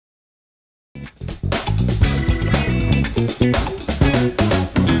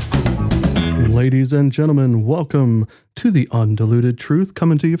Ladies and gentlemen, welcome to the Undiluted Truth,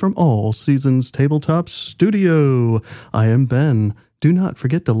 coming to you from All Seasons Tabletop Studio. I am Ben. Do not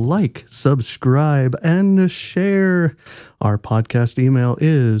forget to like, subscribe, and share. Our podcast email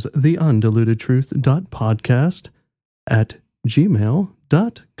is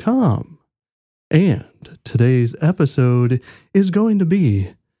theundilutedtruth.podcast@gmail.com. And today's episode is going to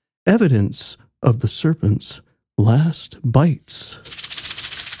be Evidence of the Serpent's Last Bites.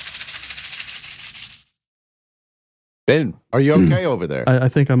 Ben, are you okay over there? I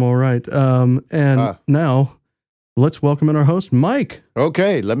think I'm all right. Now, let's welcome in our host, Mike.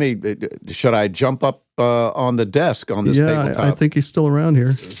 Okay, should I jump up on the desk on this tabletop? I think he's still around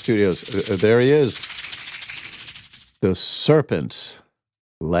here. Studios. There he is. The Serpent's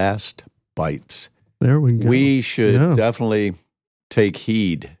Last Bites. There we go. We should definitely take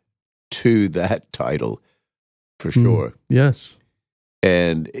heed to that title, for sure. Yes.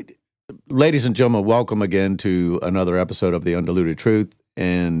 And ladies and gentlemen, welcome again to another episode of The Undiluted Truth.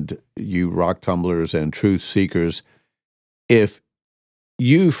 And you rock tumblers and truth seekers, if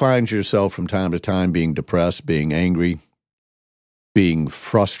you find yourself from time to time being depressed, being angry, being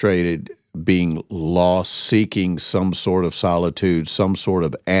frustrated, being lost, seeking some sort of solitude, some sort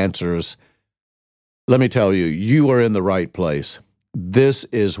of answers, let me tell you, you are in the right place. This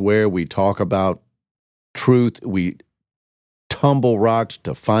is where we talk about truth. We tumble rocks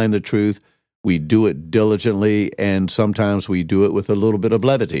to find the truth. We do it diligently, and sometimes we do it with a little bit of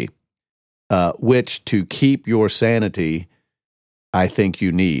levity, which, to keep your sanity, I think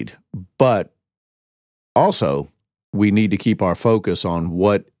you need. But also, we need to keep our focus on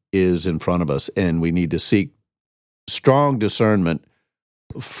what is in front of us, and we need to seek strong discernment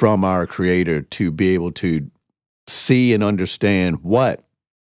from our Creator to be able to see and understand what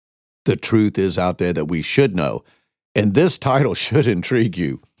the truth is out there that we should know. And this title should intrigue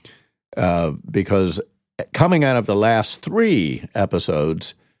you because coming out of the last 3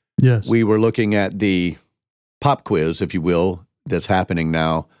 episodes, we were looking at the pop quiz, if you will, that's happening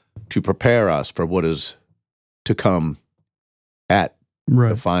now to prepare us for what is to come at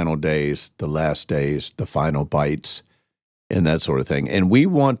the final days, the last days, the final bites, and that sort of thing. And we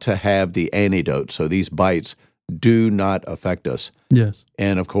want to have the antidote so these bites do not affect us. Yes.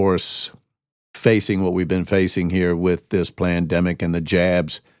 And of course, facing what we've been facing here with this pandemic and the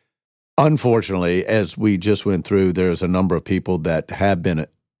jabs, unfortunately, as we just went through, there's a number of people that have been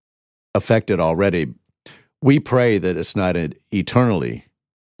affected already. We pray that it's not eternally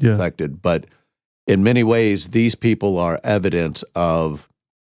affected, but in many ways, these people are evidence of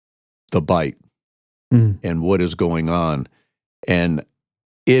the bite and what is going on. And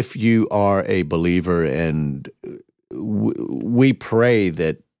if you are a believer, and we pray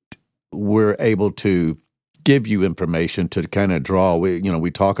that we're able to give you information to kind of draw. We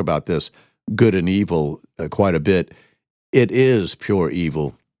talk about this good and evil quite a bit. It is pure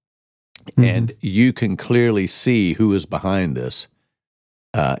evil, and you can clearly see who is behind this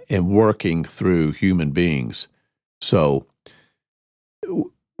and working through human beings. So,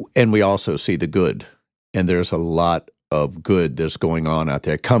 and we also see the good, and there's a lot of good that's going on out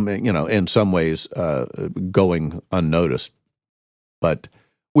there, coming, in some ways going unnoticed. But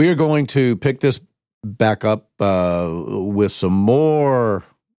we are going to pick this back up with some more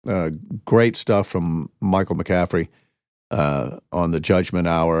great stuff from Michael McCaffrey on the Judgment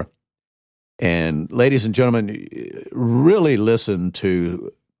Hour. And ladies and gentlemen, really listen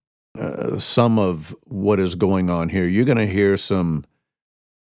to some of what is going on here. You're going to hear some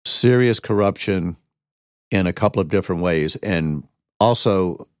serious corruption in a couple of different ways, and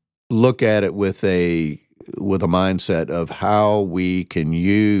also look at it with a mindset of how we can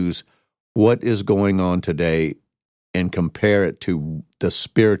use what is going on today and compare it to the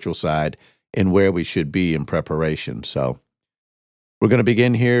spiritual side and where we should be in preparation. So we're going to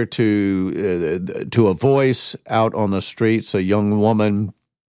begin here to a voice out on the streets, a young woman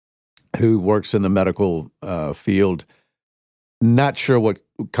who works in the medical field. Not sure what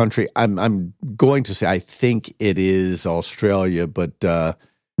country. I'm going to say I think it is Australia, but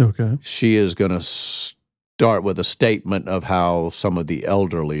she is going to start with a statement of how some of the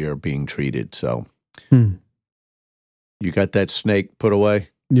elderly are being treated. So, you got that snake put away?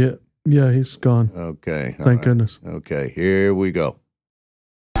 Yeah, he's gone. Okay, thank goodness. Okay, here we go.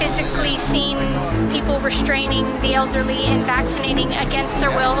 Physically seen people restraining the elderly and vaccinating against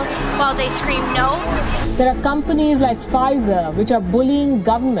their will while they scream no. There are companies like Pfizer which are bullying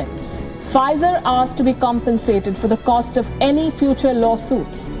governments. Pfizer asked to be compensated for the cost of any future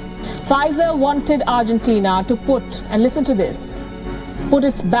lawsuits. Pfizer wanted Argentina to put, and listen to this, put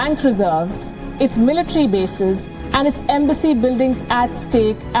its bank reserves, its military bases, and its embassy buildings at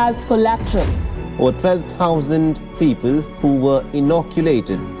stake as collateral. over 12,000 people who were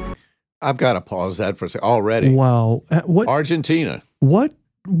inoculated. I've got to pause that for a second already. Wow. What Argentina. What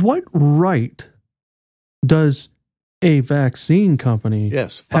right does a vaccine company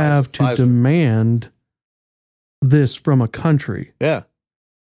Yes, have to Pfizer. demand this from a country? Yeah.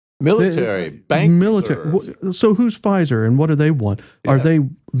 Military, bank military. reserves. So who's Pfizer and what do they want? Yeah. Are they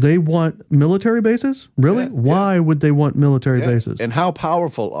want military bases? Really? Yeah, Why would they want military Yeah. bases? And how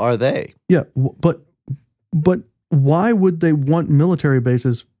powerful are they? Yeah, but why would they want military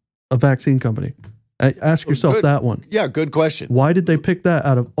bases? A vaccine company. Ask yourself Good. that one. Yeah, good question. Why did they pick that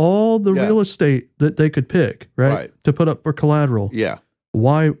out of all the Yeah. real estate that they could pick, right? To put up for collateral. Yeah.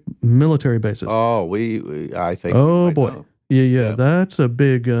 Why military bases? Oh, I think. Oh, we might boy. know. Yeah, that's a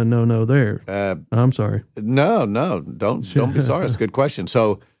big no there. I'm sorry. No, don't be sorry. It's a good question.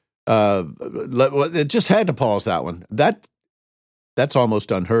 So, it just had to pause that one. That's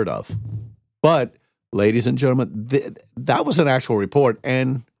almost unheard of. But, ladies and gentlemen, that was an actual report,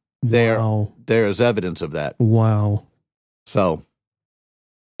 and Wow. there is evidence of that. Wow. So,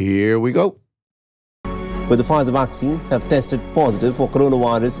 here we go. With the Pfizer vaccine have tested positive for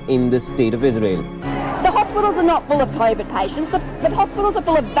coronavirus in the state of Israel. The hospitals are not full of COVID patients. The hospitals are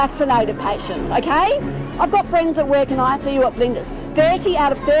full of vaccinated patients, okay? I've got friends that work in ICU at Flinders. 30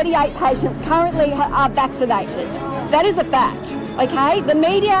 out of 38 patients currently are vaccinated. That is a fact, okay? The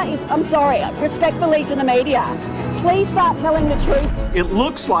media is, I'm sorry, respectfully to the media, please start telling the truth. It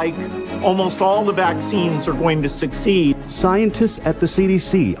looks like almost all the vaccines are going to succeed. Scientists at the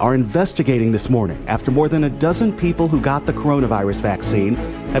CDC are investigating this morning after more than a dozen people who got the coronavirus vaccine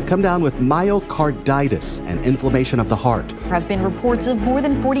have come down with myocarditis and inflammation of the heart. There have been reports of more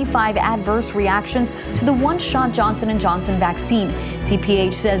than 45 adverse reactions to the one-shot Johnson & Johnson vaccine.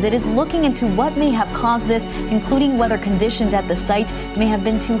 TPH says it is looking into what may have caused this, including whether conditions at the site may have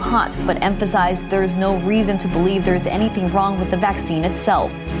been too hot, but emphasized there is no reason to believe there is anything wrong with the vaccine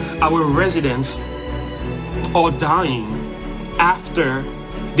itself. Our residents are dying after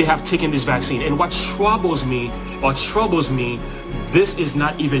they have taken this vaccine. And what troubles me, this is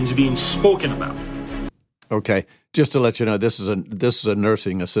not even being spoken about. Okay, just to let you know, this is a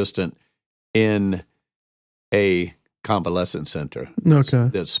nursing assistant in a convalescent center. Okay.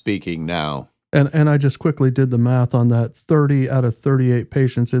 That's speaking now. And I just quickly did the math on that. 30 out of 38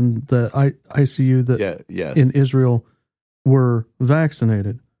 patients in the ICU that in Israel were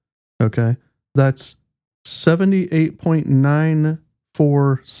vaccinated. Okay. That's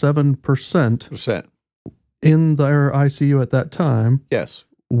 78.947% in their ICU at that time. Yes.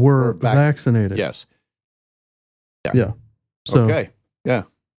 Were vaccinated. Yes. Yeah. So, okay. Yeah.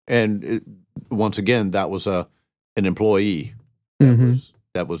 And once again, that was an employee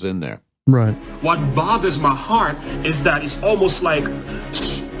that was in there. Right. What bothers my heart is that it's almost like,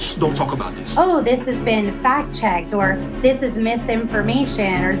 don't talk about this. Oh, this has been fact checked, or this is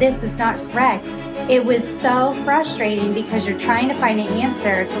misinformation, or this is not correct. It was so frustrating because you're trying to find an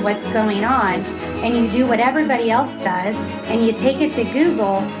answer to what's going on, and you do what everybody else does, and you take it to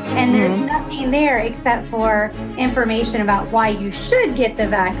Google, and there's nothing there except for information about why you should get the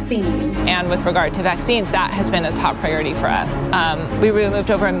vaccine. And with regard to vaccines, that has been a top priority for us. We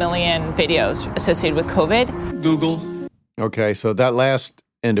removed over 1 million videos associated with COVID. Google. Okay, so that last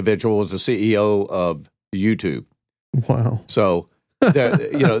individual was the CEO of YouTube. Wow. So,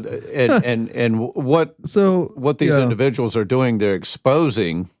 and what these individuals are doing, they're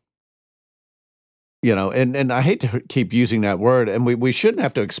exposing, and I hate to keep using that word, and we shouldn't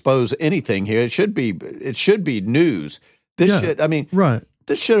have to expose anything here. It should be news. This should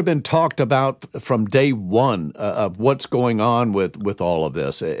have been talked about from day one of what's going on with all of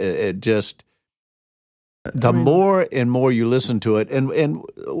this. It just. More and more you listen to it, and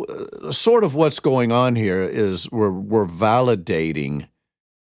sort of what's going on here is we're validating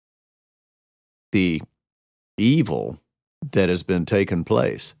the evil that has been taking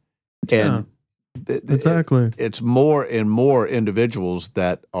place, and exactly, it's more and more individuals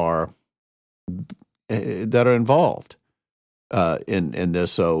that are involved in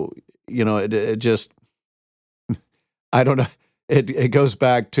this. So it just I don't know. It goes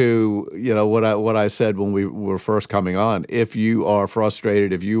back to what I said when we were first coming on. If you are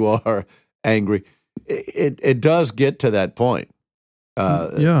frustrated, if you are angry, it does get to that point.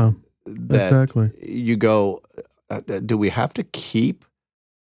 Exactly. You go, do we have to keep?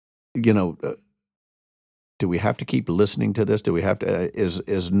 Do we have to keep listening to this? Do we have to?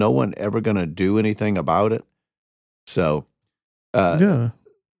 Is no one ever going to do anything about it? So, So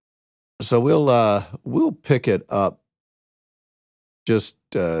we'll pick it up. Just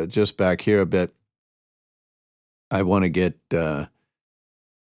back here a bit, I want to get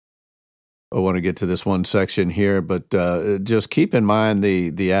want to get to this one section here, but just keep in mind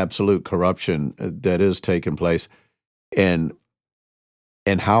the absolute corruption that is taking place, and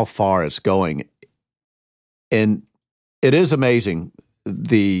how far it's going. And it is amazing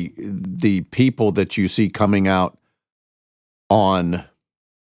the people that you see coming out on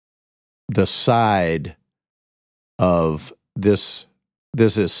the side of this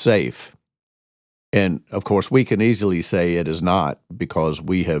is safe. And of course, we can easily say it is not, because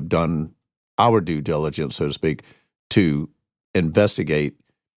we have done our due diligence, so to speak, to investigate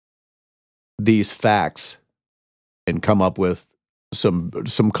these facts and come up with some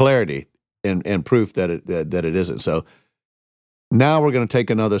clarity and proof that it isn't. So now we're going to take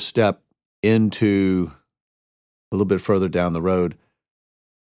another step into a little bit further down the road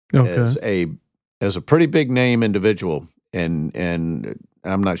as a pretty big name individual, and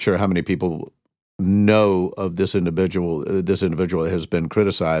I'm not sure how many people know of this individual. This individual has been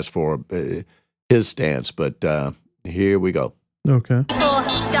criticized for his stance, but here we go. Okay. People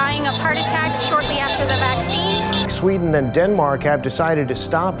dying of heart attacks shortly after the vaccine. Sweden and Denmark have decided to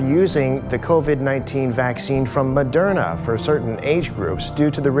stop using the COVID-19 vaccine from Moderna for certain age groups due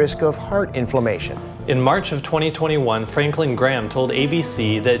to the risk of heart inflammation. In March of 2021, Franklin Graham told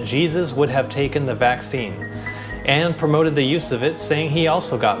ABC that Jesus would have taken the vaccine and promoted the use of it, saying he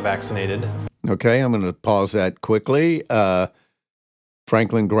also got vaccinated. Okay, I'm going to pause that quickly.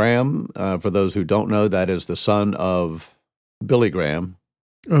 Franklin Graham, for those who don't know, that is the son of Billy Graham.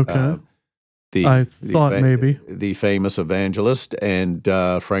 Okay. I thought maybe. The famous evangelist, and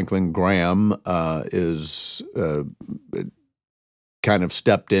Franklin Graham is kind of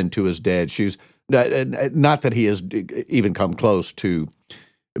stepped into his dad's shoes. Not that he has even come close to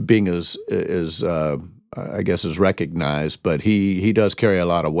being as I guess is recognized, but he does carry a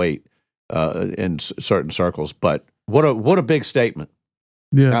lot of weight in certain circles. But what a big statement!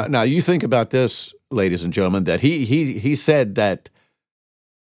 Yeah. Now you think about this, ladies and gentlemen, that he said that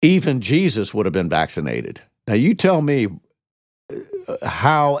even Jesus would have been vaccinated. Now you tell me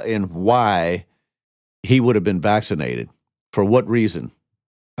how and why he would have been vaccinated. For what reason?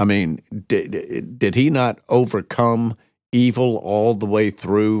 I mean, did he not overcome evil all the way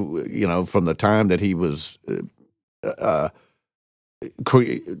through, from the time that he was, the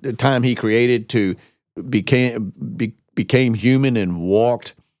time he created to became human and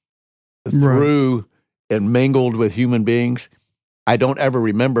walked through and mingled with human beings? I don't ever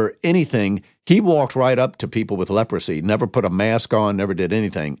remember anything. He walked right up to people with leprosy, never put a mask on, never did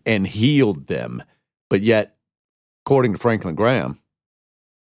anything, and healed them. But yet, according to Franklin Graham,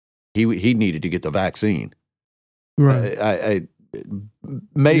 he needed to get the vaccine. Right.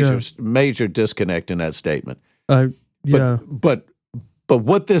 Major disconnect in that statement. Yeah. But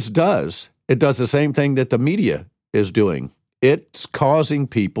what this does, it does the same thing that the media is doing. It's causing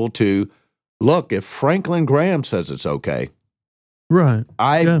people to look. If Franklin Graham says it's okay, right?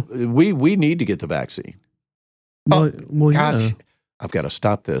 We need to get the vaccine. Well, gosh, yeah. I've got to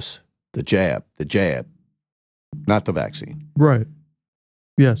stop this. The jab, not the vaccine. Right.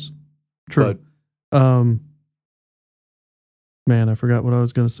 Yes. True. But, man, I forgot what I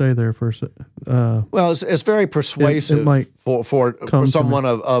was going to say there for a second. Well, it's very persuasive for someone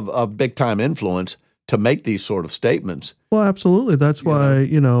of big time influence to make these sort of statements. Well, absolutely. That's why,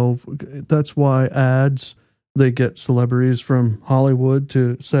 that's why ads, they get celebrities from Hollywood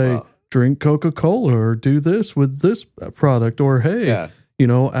to say, drink Coca-Cola or do this with this product, or hey,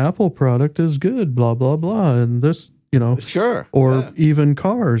 Apple product is good, blah, blah, blah. And this, sure. Or even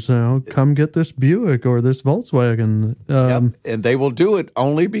cars, come get this Buick or this Volkswagen. And they will do it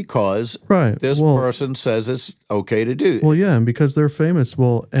only because this person says it's okay to do. Well, yeah, and because they're famous,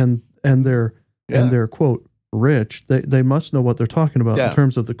 and they're quote rich, they must know what they're talking about in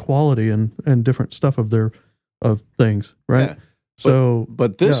terms of the quality and different stuff of things, right? Yeah. So,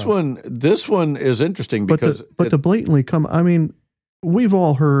 but this one is interesting because to blatantly come, I mean, we've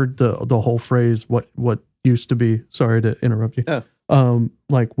all heard the whole phrase what used to be, sorry to interrupt you. Yeah.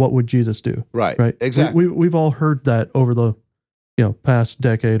 Like, what would Jesus do? Right. Right. Exactly. We've all heard that over the, past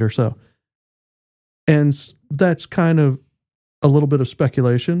decade or so. And that's kind of a little bit of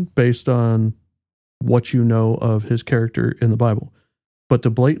speculation based on what you know of his character in the Bible. But to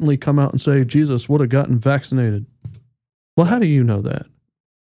blatantly come out and say Jesus would have gotten vaccinated. Well, how do you know that?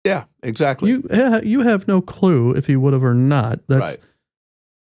 Yeah, exactly. You have no clue if he would have or not. That's right.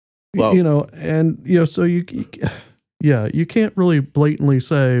 Well, so you can't really blatantly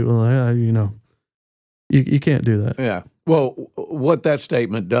say, well, you can't do that. Yeah. Well, what that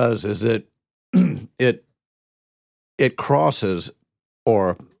statement does is it crosses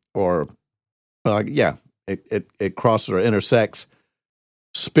it crosses or intersects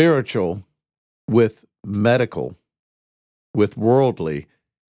spiritual with medical, with worldly,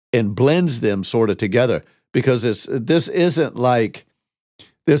 and blends them sort of together, because this isn't like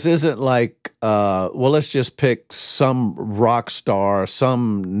well, let's just pick some rock star,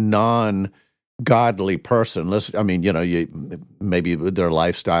 some non-godly person. Maybe their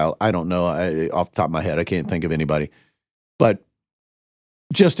lifestyle, I don't know. Off the top of my head, I can't think of anybody. But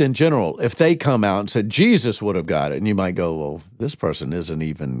just in general, if they come out and said Jesus would have got it, and you might go, well, this person isn't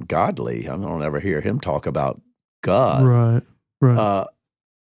even godly. I don't ever hear him talk about God. Right.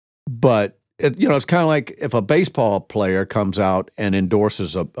 But it's kind of like if a baseball player comes out and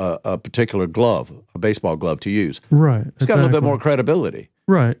endorses a particular glove, a baseball glove to use. Right. It's got a little bit more credibility.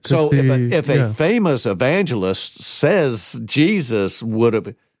 Right. So if a famous evangelist says Jesus would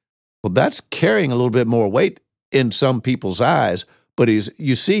have, well, that's carrying a little bit more weight in some people's eyes. But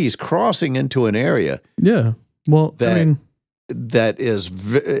he's crossing into an area. Yeah. Well, that is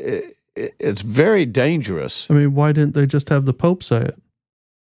it's very dangerous. I mean, why didn't they just have the Pope say it?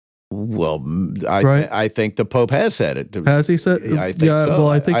 Well, I think the Pope has said it. Has he said? I think so. Well,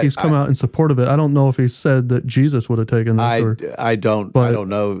 I think he's come out in support of it. I don't know if he said that Jesus would have taken this. I don't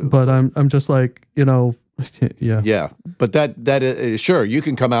know. But I'm just like, yeah. Yeah, but that is, sure, you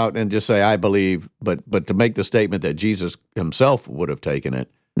can come out and just say I believe, but to make the statement that Jesus himself would have taken it,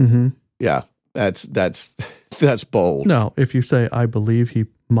 yeah, that's bold. Now, if you say I believe he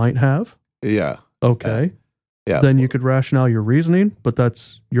might have, okay. Yeah. Then you could rationale your reasoning, but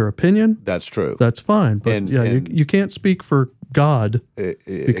that's your opinion. That's true. That's fine. But you can't speak for God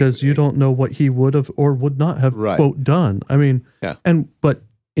because you don't know what he would have or would not have, quote, done. I mean, but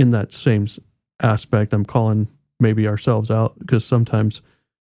in that same aspect, I'm calling maybe ourselves out, because sometimes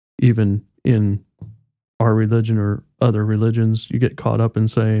even in our religion or other religions, you get caught up in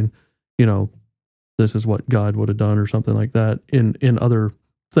saying, this is what God would have done or something like that in other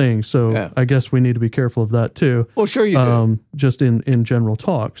thing. So I guess we need to be careful of that too. Well, sure you do. Just in general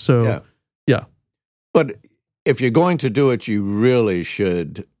talk. So yeah. But if you're going to do it, you really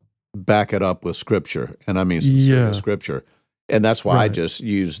should back it up with Scripture, and I mean some Scripture. And that's why I just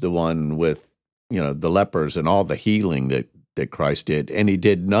used the one with the lepers and all the healing that Christ did, and he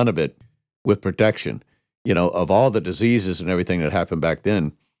did none of it with protection. Of all the diseases and everything that happened back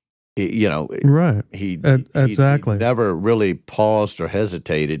then. He never really paused or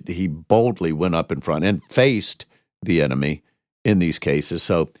hesitated. He boldly went up in front and faced the enemy in these cases.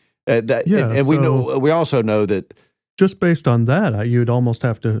 So we also know that just based on that, you'd almost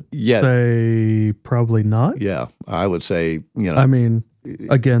have to say probably not. Yeah, I would say I mean,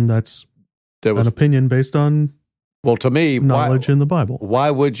 again, that's an opinion based on to me knowledge in the Bible.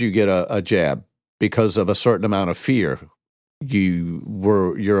 Why would you get a jab? Because of a certain amount of fear.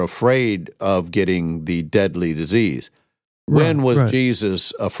 You're afraid of getting the deadly disease. When was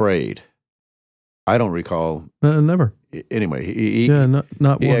Jesus afraid? I don't recall. Never. Anyway, not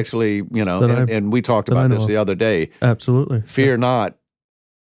he once actually, and we talked about this the other day. Absolutely. Fear not,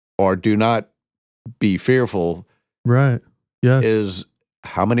 or do not be fearful. Right. Yeah. Is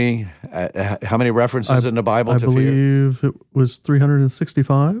how many references in the Bible to fear? I believe it was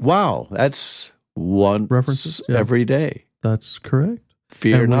 365. Wow, that's one references every day. That's correct.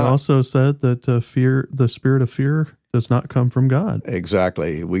 Fear not. We also said that the spirit of fear does not come from God.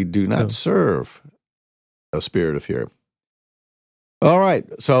 Exactly. We do not serve a spirit of fear. All right.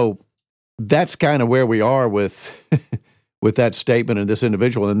 So that's kind of where we are with that statement and this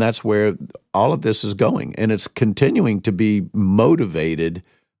individual, and that's where all of this is going. And it's continuing to be motivated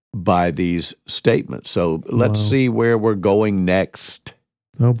by these statements. So let's see where we're going next.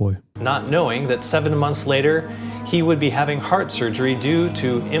 Oh, boy. Not knowing that 7 months later, he would be having heart surgery due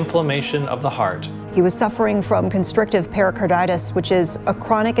to inflammation of the heart. He was suffering from constrictive pericarditis, which is a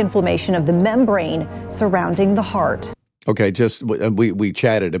chronic inflammation of the membrane surrounding the heart. Okay, just we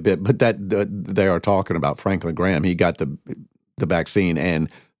chatted a bit, but they are talking about Franklin Graham. He got the vaccine, and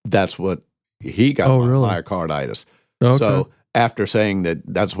that's what he got, myocarditis. Okay. So after saying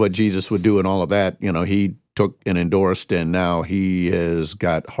that's what Jesus would do and all of that, he took and endorsed, and now he has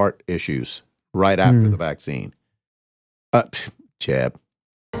got heart issues right after the vaccine. Jab.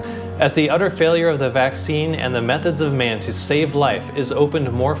 As the utter failure of the vaccine and the methods of man to save life is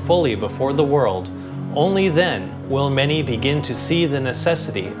opened more fully before the world, only then will many begin to see the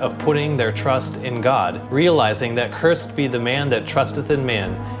necessity of putting their trust in God, realizing that cursed be the man that trusteth in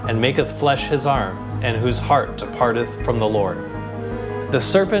man, and maketh flesh his arm, and whose heart departeth from the Lord. The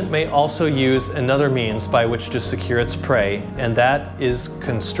serpent may also use another means by which to secure its prey, and that is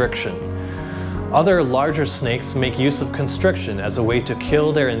constriction. Other larger snakes make use of constriction as a way to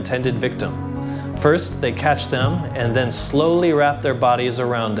kill their intended victim. First, they catch them and then slowly wrap their bodies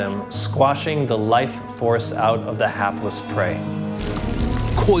around them, squashing the life force out of the hapless prey.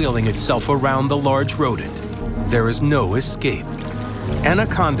 Coiling itself around the large rodent, there is no escape.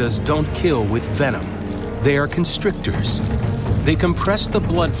 Anacondas don't kill with venom. They are constrictors. They compress the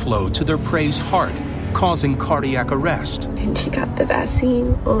blood flow to their prey's heart, causing cardiac arrest. And she got the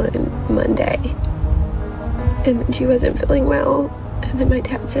vaccine on Monday. And then she wasn't feeling well. And then my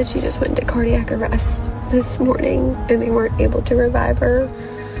dad said she just went into cardiac arrest this morning and they weren't able to revive her.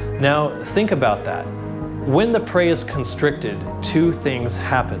 Now, think about that. When the prey is constricted, two things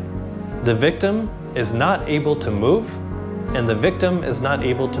happen. The victim is not able to move, and the victim is not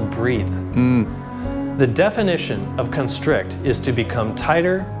able to breathe. The definition of constrict is to become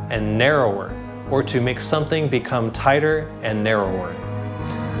tighter and narrower, or to make something become tighter and narrower.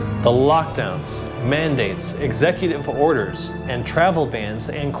 The lockdowns, mandates, executive orders, and travel bans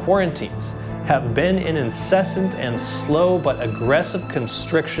and quarantines have been an incessant and slow but aggressive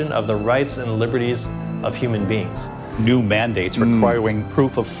constriction of the rights and liberties of human beings. New mandates requiring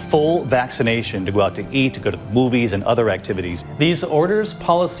proof of full vaccination to go out to eat, to go to the movies and other activities. These orders,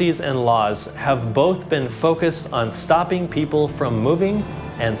 policies, and laws have both been focused on stopping people from moving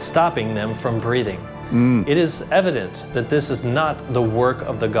and stopping them from breathing. It is evident that this is not the work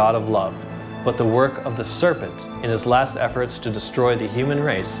of the God of love, but the work of the serpent in his last efforts to destroy the human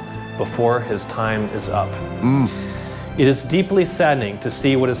race before his time is up. It is deeply saddening to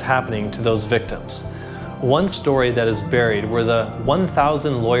see what is happening to those victims. One story that is buried were the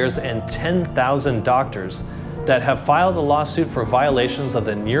 1,000 lawyers and 10,000 doctors that have filed a lawsuit for violations of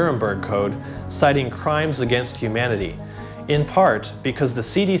the Nuremberg Code, citing crimes against humanity, in part because the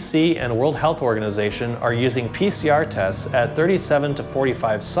CDC and World Health Organization are using PCR tests at 37 to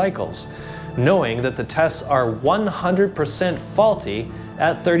 45 cycles, knowing that the tests are 100% faulty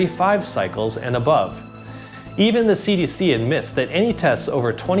at 35 cycles and above. Even the CDC admits that any tests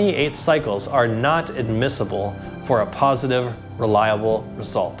over 28 cycles are not admissible for a positive, reliable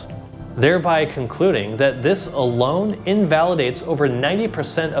result, thereby concluding that this alone invalidates over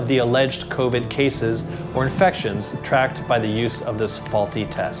 90% of the alleged COVID cases or infections tracked by the use of this faulty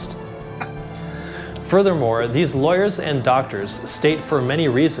test. Furthermore, these lawyers and doctors state for many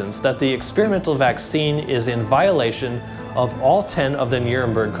reasons that the experimental vaccine is in violation of all 10 of the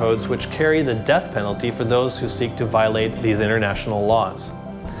Nuremberg codes, which carry the death penalty for those who seek to violate these international laws.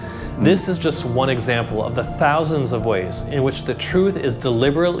 This is just one example of the thousands of ways in which the truth is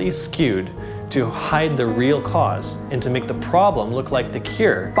deliberately skewed to hide the real cause and to make the problem look like the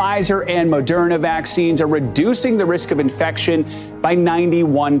cure. Pfizer and Moderna vaccines are reducing the risk of infection by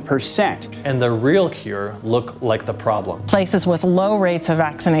 91%. And the real cure look like the problem. Places with low rates of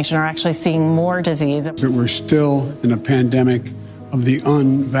vaccination are actually seeing more disease. We're still in a pandemic of the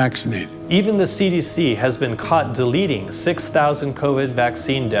unvaccinated. Even the CDC has been caught deleting 6,000 COVID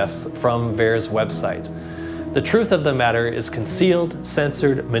vaccine deaths from VAERS website. The truth of the matter is concealed,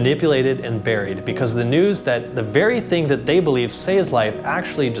 censored, manipulated, and buried because the news that the very thing that they believe saves life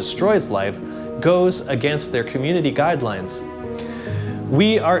actually destroys life goes against their community guidelines.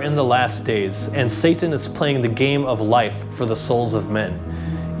 We are in the last days, and Satan is playing the game of life for the souls of men.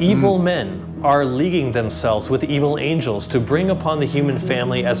 Evil men are leaguing themselves with evil angels to bring upon the human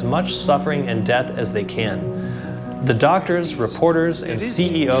family as much suffering and death as they can. The doctors, reporters, and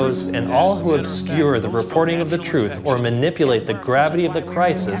CEOs, and all who obscure the reporting of the truth or manipulate the gravity of the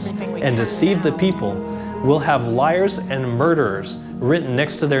crisis and deceive the people will have liars and murderers written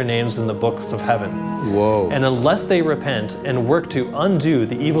next to their names in the books of heaven. Whoa. And unless they repent and work to undo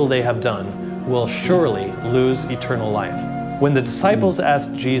the evil they have done, will surely lose eternal life. When the disciples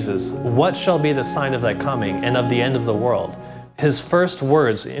asked Jesus, "What shall be the sign of thy coming and of the end of the world?" his first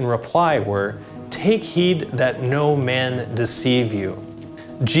words in reply were, "Take heed that no man deceive you."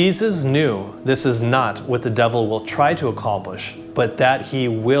 Jesus knew this is not what the devil will try to accomplish, but that he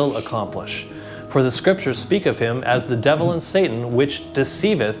will accomplish. For the scriptures speak of him as the devil and Satan, which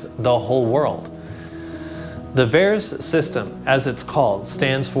deceiveth the whole world. The VAERS system, as it's called,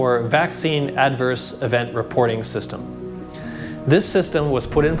 stands for Vaccine Adverse Event Reporting System. This system was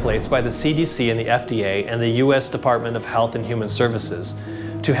put in place by the CDC and the FDA and the U.S. Department of Health and Human Services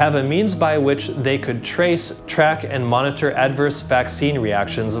to have a means by which they could trace, track, and monitor adverse vaccine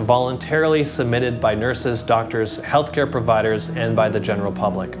reactions voluntarily submitted by nurses, doctors, healthcare providers, and by the general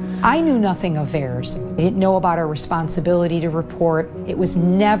public. I knew nothing of VAERS. I didn't know about our responsibility to report. It was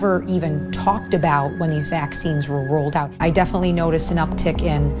never even talked about when these vaccines were rolled out. I definitely noticed an uptick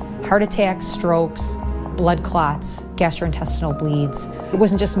in heart attacks, strokes, blood clots, gastrointestinal bleeds. It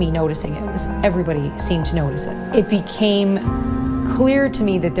wasn't just me noticing it, everybody seemed to notice it. It became clear to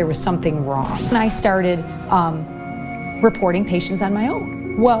me that there was something wrong. And I started reporting patients on my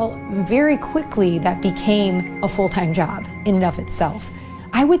own. Well, very quickly that became a full-time job in and of itself.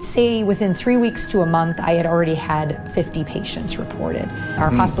 I would say within 3 weeks to a month, I had already had 50 patients reported. Our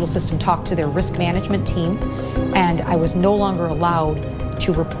hospital system talked to their risk management team, and I was no longer allowed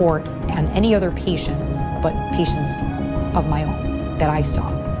to report on any other patient but patients of my own that I saw,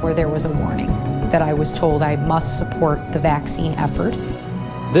 where there was a warning that I was told I must support the vaccine effort.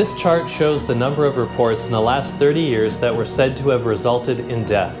 This chart shows the number of reports in the last 30 years that were said to have resulted in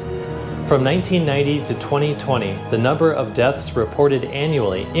death. From 1990 to 2020, the number of deaths reported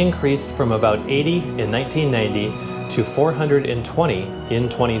annually increased from about 80 in 1990 to 420 in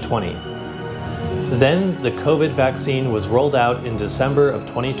 2020. Then the COVID vaccine was rolled out in December of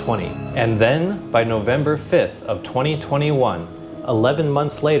 2020. And then by November 5th of 2021, 11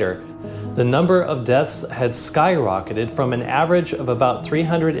 months later, the number of deaths had skyrocketed from an average of about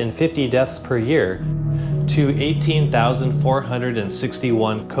 350 deaths per year to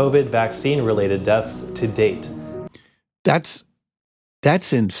 18,461 COVID vaccine-related deaths to date. That's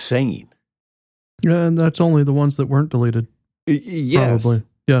insane. Yeah, and that's only the ones that weren't deleted. Yes. Probably.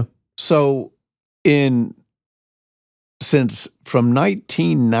 Yeah. So since from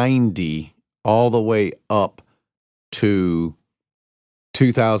 1990 all the way up to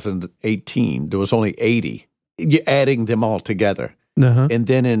 2018, there was only 80. You're adding them all together. Uh-huh. And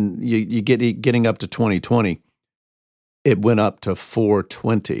then getting up to 2020, it went up to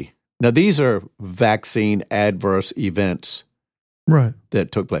 420. Now, these are vaccine adverse events right.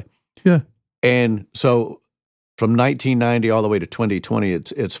 that took place. Yeah. And so from 1990 all the way to 2020,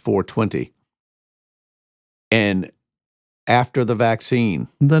 it's 420. And after the vaccine,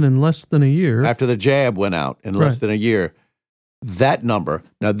 and then in less than a year, after the jab went out in less than a year, that number,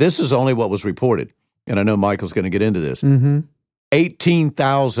 now this is only what was reported, and I know Michael's going to get into this,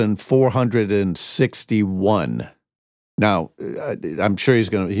 18,461. Now, I'm sure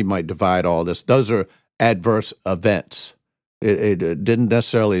he might divide all this. Those are adverse events. It didn't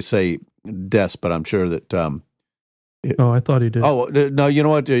necessarily say deaths, but I'm sure that... I thought he did. Oh, no, you know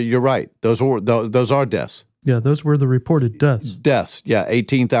what? You're right. Those are deaths. Yeah, those were the reported deaths. Deaths, yeah,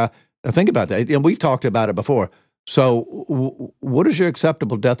 18,000. Now, think about that. And we've talked about it before. So what is your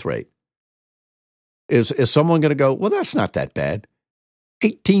acceptable death rate? Is someone going to go, well, that's not that bad?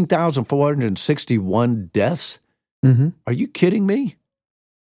 18,461 deaths? Mm-hmm. Are you kidding me?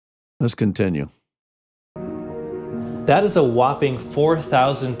 Let's continue. That is a whopping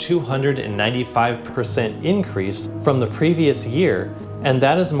 4,295% increase from the previous year, and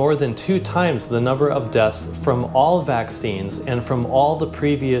that is more than 2 times the number of deaths from all vaccines and from all the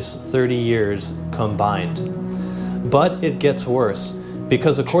previous 30 years combined. But it gets worse,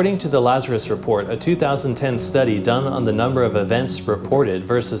 because according to the Lazarus Report, a 2010 study done on the number of events reported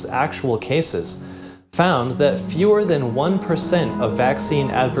versus actual cases, found that fewer than 1% of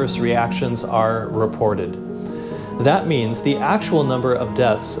vaccine adverse reactions are reported. That means the actual number of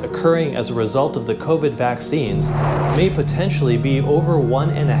deaths occurring as a result of the COVID vaccines may potentially be over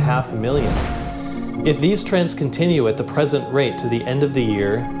 1.5 million. If these trends continue at the present rate to the end of the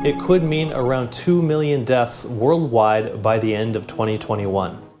year, it could mean around 2 million deaths worldwide by the end of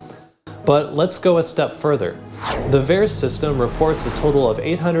 2021. But let's go a step further. The VAERS system reports a total of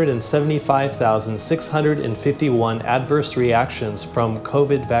 875,651 adverse reactions from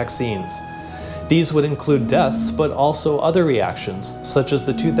COVID vaccines. These would include deaths, but also other reactions, such as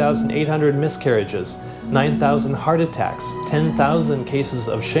the 2,800 miscarriages, 9,000 heart attacks, 10,000 cases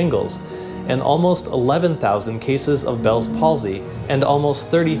of shingles, and almost 11,000 cases of Bell's palsy, and almost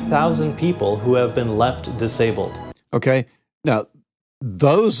 30,000 people who have been left disabled. Okay, now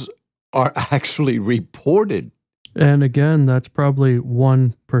those are actually reported. And again, that's probably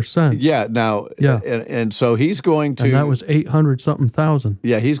 1%. Yeah, now, yeah. And so he's going to... And that was 800-something thousand.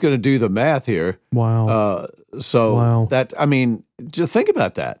 Yeah, he's going to do the math here. Wow. That, I mean, just think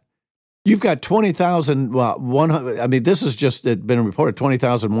about that. You've got 20,000, I mean, this has just been reported,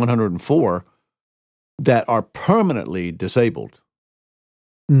 20,104 that are permanently disabled.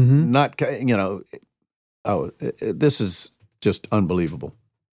 Mm-hmm. Not, this is just unbelievable.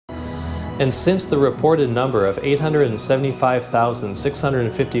 And since the reported number of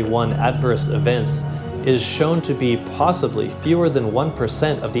 875,651 adverse events is shown to be possibly fewer than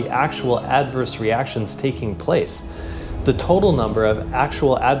 1% of the actual adverse reactions taking place, the total number of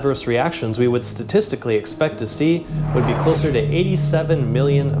actual adverse reactions we would statistically expect to see would be closer to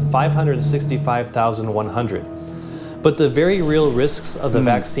 87,565,100. But the very real risks of the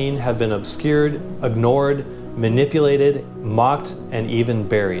vaccine have been obscured, ignored, manipulated, mocked, and even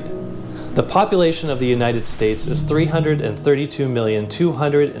buried. The population of the United States is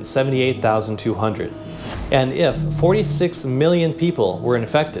 332,278,200. And if 46 million people were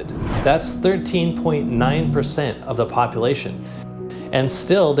infected, that's 13.9% of the population. And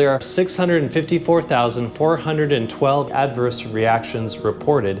still, there are 654,412 adverse reactions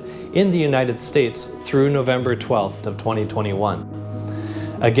reported in the United States through November 12th of 2021.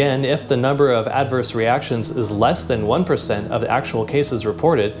 Again, if the number of adverse reactions is less than 1% of the actual cases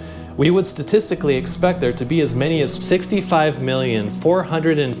reported, we would statistically expect there to be as many as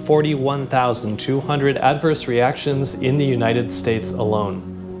 65,441,200 adverse reactions in the United States alone.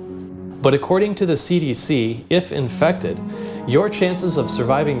 But according to the CDC, if infected, your chances of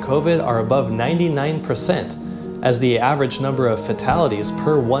surviving COVID are above 99%, as the average number of fatalities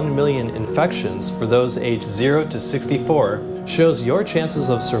per 1 million infections for those aged 0 to 64 shows your chances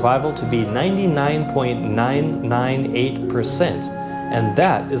of survival to be 99.998%, and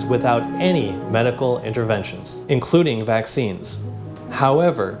that is without any medical interventions, including vaccines.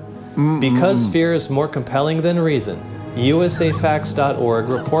 However, because fear is more compelling than reason, USAFacts.org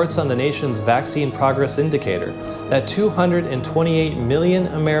reports on the nation's vaccine progress indicator that 228 million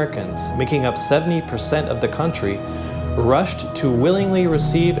Americans, making up 70% of the country, rushed to willingly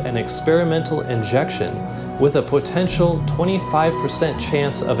receive an experimental injection with a potential 25%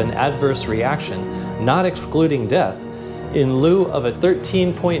 chance of an adverse reaction, not excluding death, in lieu of a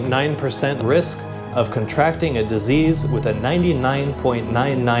 13.9% risk of contracting a disease with a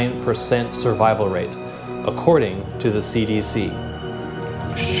 99.99% survival rate, according to the CDC.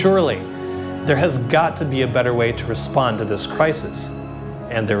 Surely, there has got to be a better way to respond to this crisis,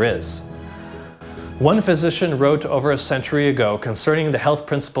 and there is. One physician wrote over a century ago concerning the health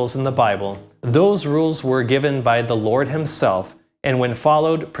principles in the Bible, those rules were given by the Lord Himself, and when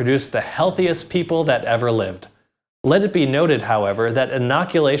followed, produced the healthiest people that ever lived. Let it be noted, however, that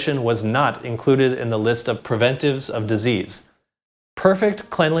inoculation was not included in the list of preventives of disease. Perfect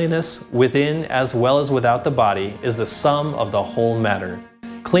cleanliness within as well as without the body is the sum of the whole matter.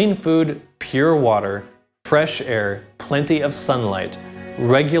 Clean food, pure water, fresh air, plenty of sunlight,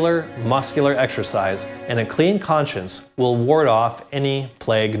 regular muscular exercise, and a clean conscience will ward off any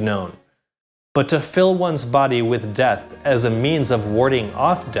plague known. But to fill one's body with death as a means of warding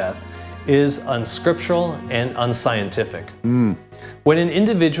off death is unscriptural and unscientific. When an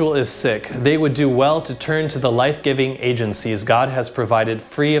individual is sick, they would do well to turn to the life-giving agencies God has provided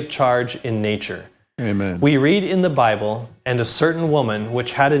free of charge in nature. Amen. We read in the Bible, and a certain woman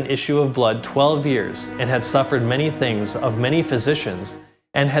which had an issue of blood 12 years, and had suffered many things of many physicians,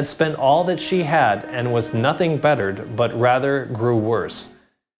 and had spent all that she had, and was nothing bettered, but rather grew worse.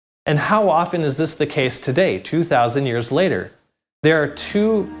 And how often is this the case today, 2,000 years later? There are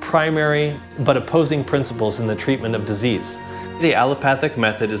two primary but opposing principles in the treatment of disease. The allopathic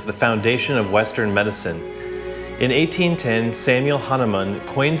method is the foundation of Western medicine. In 1810, Samuel Hahnemann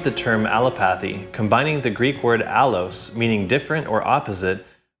coined the term allopathy, combining the Greek word allos, meaning different or opposite,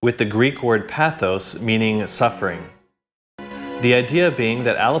 with the Greek word pathos, meaning suffering. The idea being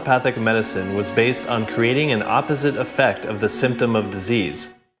that allopathic medicine was based on creating an opposite effect of the symptom of disease.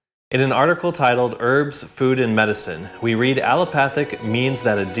 In an article titled Herbs, Food, and Medicine, we read allopathic means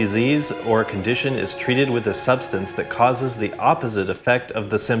that a disease or condition is treated with a substance that causes the opposite effect of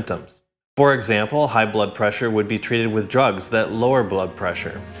the symptoms. For example, high blood pressure would be treated with drugs that lower blood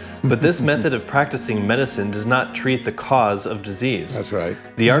pressure. But this method of practicing medicine does not treat the cause of disease. That's right.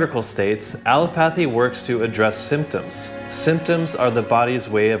 The article states, allopathy works to address symptoms. Symptoms are the body's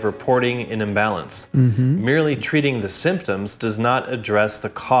way of reporting an imbalance. Merely treating the symptoms does not address the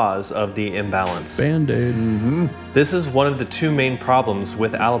cause of the imbalance. Band-Aid. This is one of the two main problems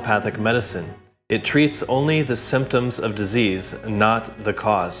with allopathic medicine. It treats only the symptoms of disease, not the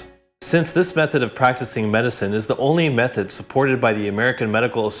cause. Since this method of practicing medicine is the only method supported by the American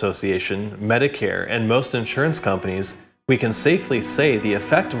Medical Association, Medicare, and most insurance companies, we can safely say the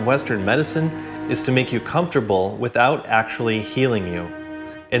effect of Western medicine is to make you comfortable without actually healing you.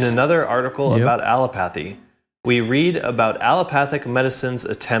 In another article about allopathy, we read about allopathic medicine's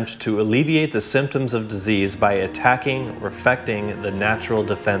attempt to alleviate the symptoms of disease by attacking or affecting the natural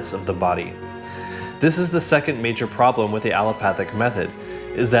defense of the body. This is the second major problem with the allopathic method,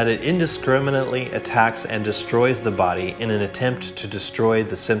 is that it indiscriminately attacks and destroys the body in an attempt to destroy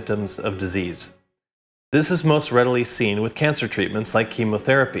the symptoms of disease. This is most readily seen with cancer treatments like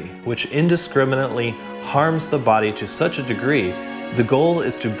chemotherapy, which indiscriminately harms the body to such a degree, the goal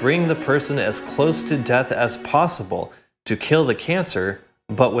is to bring the person as close to death as possible to kill the cancer,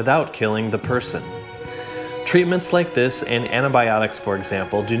 but without killing the person. Treatments like this and antibiotics, for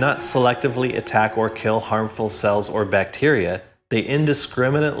example, do not selectively attack or kill harmful cells or bacteria. They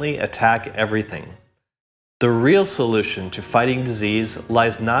indiscriminately attack everything. The real solution to fighting disease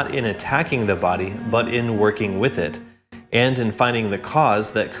lies not in attacking the body, but in working with it, and in finding the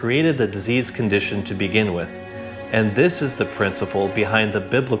cause that created the disease condition to begin with. And this is the principle behind the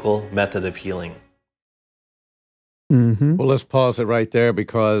biblical method of healing. Mm-hmm. Well, let's pause it right there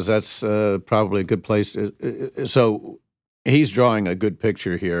because that's probably a good place. So he's drawing a good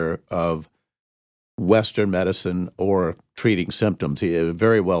picture here of Western medicine or treating symptoms.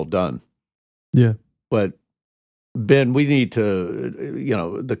 Very well done. Yeah. But Ben, we need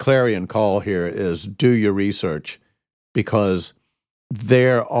to, the clarion call here is do your research, because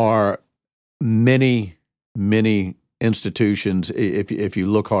there are many, many institutions, if you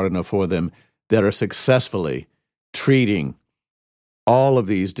look hard enough for them, that are successfully treating all of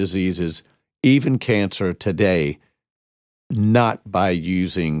these diseases, even cancer today, not by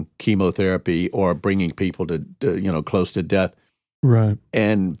using chemotherapy or bringing people to close to death. Right.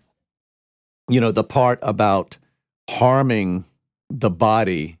 And, the part about harming the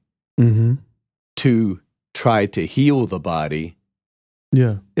body to try to heal the body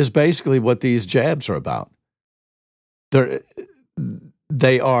is basically what these jabs are about.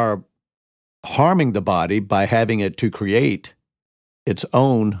 They are harming the body by having it to create its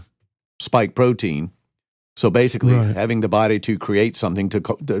own spike protein. So basically having the body to create something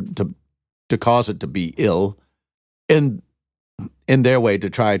to cause it to be ill in their way to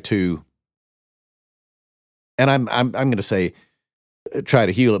try to, and I'm going to say try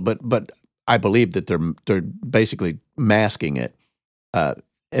to heal it, but I believe that they're basically masking it.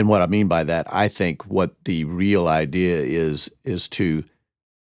 And what I mean by that, I think what the real idea is to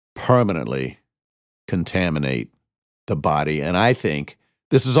permanently contaminate the body. And I think,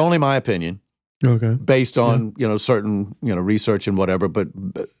 this is only my opinion, based on certain research and whatever, but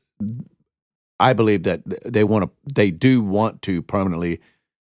I believe that they do want to permanently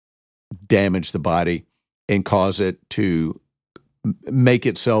damage the body and cause it to make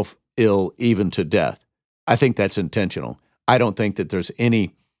itself ill, even to death. I think that's intentional. I don't think that there's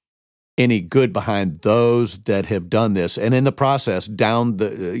any good behind those that have done this, and in the process, down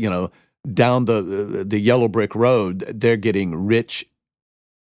the yellow brick road, they're getting rich,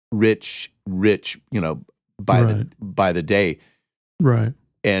 by the day, right?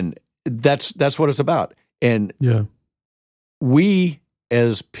 And that's what it's about. And we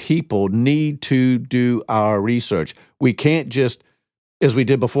as people need to do our research. We can't just, as we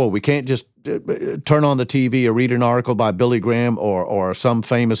did before, we can't just turn on the TV or read an article by Billy Graham or some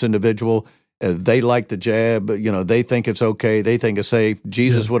famous individual. They like the jab, they think it's okay, they think it's safe.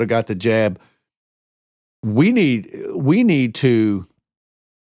 Jesus would have got the jab. We need to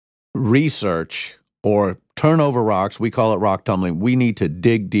research or turn over rocks. We call it rock tumbling. We need to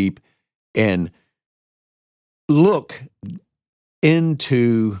dig deep and look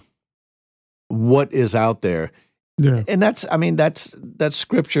into what is out there. Yeah. And that's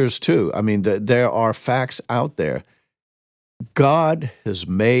scriptures too. I mean, there are facts out there. God has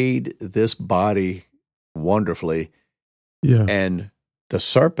made this body wonderfully. Yeah. And the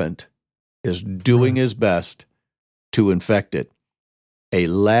serpent is doing his best to infect it. A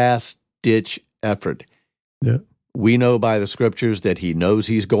last-ditch effort. Yeah. We know by the scriptures that he knows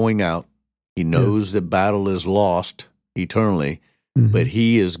he's going out. He knows the battle is lost eternally, but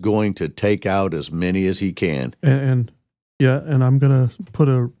he is going to take out as many as he can. And I'm going to put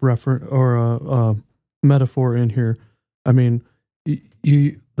a reference or a metaphor in here. I mean,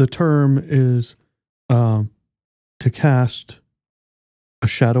 the term is to cast a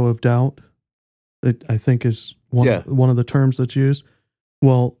shadow of doubt. It, I think, is one of the terms that's used.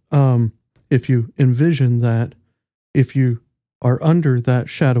 Well, if you envision that, if you are under that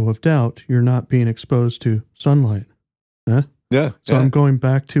shadow of doubt, you're not being exposed to sunlight. Huh? Yeah. So I'm going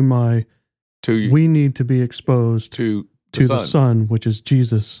back to we need to be exposed to the sun, which is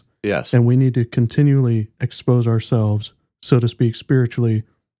Jesus. Yes. And we need to continually expose ourselves, so to speak, spiritually,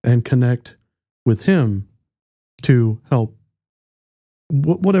 and connect with him to help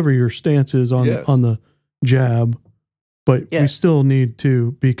whatever your stance is on the jab. But we still need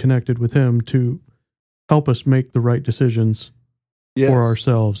to be connected with him to help us make the right decisions for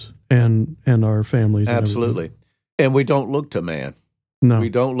ourselves and our families. Absolutely. And we don't look to man. No. We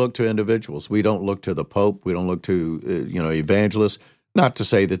don't look to individuals. We don't look to the Pope. We don't look to evangelists. Not to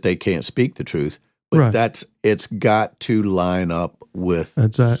say that they can't speak the truth, but it's got to line up with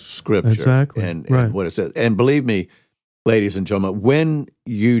Scripture and what it says. And believe me, ladies and gentlemen, when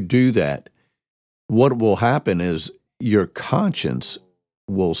you do that, what will happen is your conscience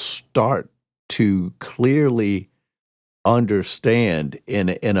will start to clearly understand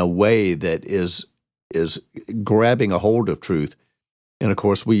in a way that is is grabbing a hold of truth. And of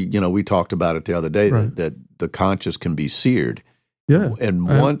course, we talked about it the other day, Right. that the conscience can be seared. Yeah. And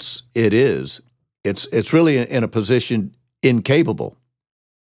once it is, it's really in a position incapable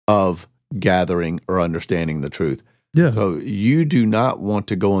of gathering or understanding the truth. Yeah. So you do not want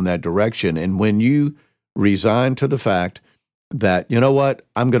to go in that direction. And when you resign to the fact that, you know what,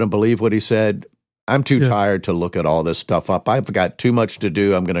 I'm going to believe what he said, I'm too tired to look at all this stuff up. I've got too much to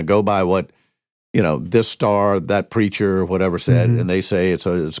do. I'm going to go by what, this star, that preacher, whatever said, and they say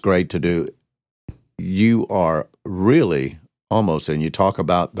it's great to do. You are really almost, and you talk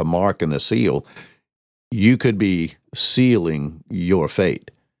about the mark and the seal, you could be sealing your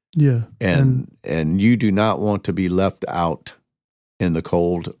fate. Yeah. And you do not want to be left out in the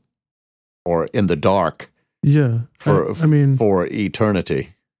cold or in the dark. Yeah. For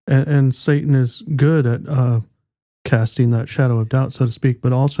eternity. And Satan is good at casting that shadow of doubt, so to speak,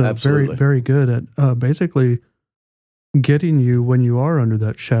 but also Absolutely. very, very good at basically getting you, when you are under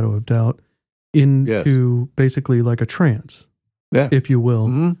that shadow of doubt, into basically like a trance, if you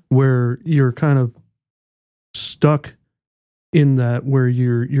will, where you're kind of stuck in that, where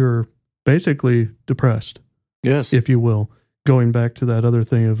you're basically depressed, if you will, going back to that other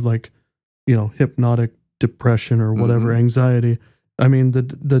thing of like, hypnotic depression or whatever, anxiety. I mean,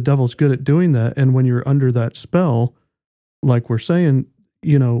 the devil's good at doing that. And when you're under that spell, like we're saying,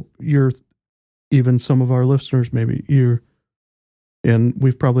 you're, even some of our listeners, maybe and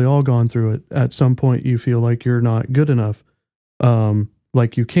we've probably all gone through it. At some point, you feel like you're not good enough.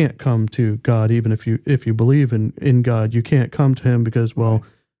 Like you can't come to God, even if you believe in God, you can't come to him because, well,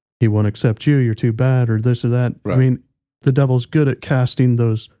 he won't accept you. You're too bad, or this or that. Right. I mean, the devil's good at casting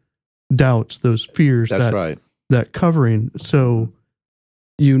those doubts, those fears, That's right. that covering. So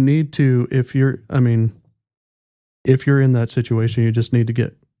you need to, if you're in that situation, you just need to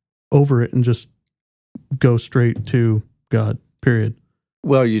get over it and just go straight to God, period.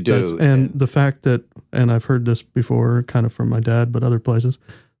 Well, you do. And the fact that, and I've heard this before, kind of from my dad, but other places,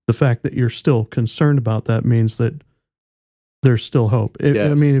 the fact that you're still concerned about that means that there's still hope.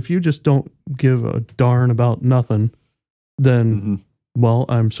 I mean, if you just don't give a darn about nothing, then, well,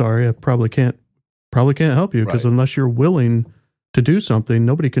 I'm sorry, I probably can't help you, because unless you're willing to do something,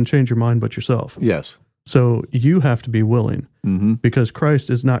 nobody can change your mind but yourself. Yes. So you have to be willing, because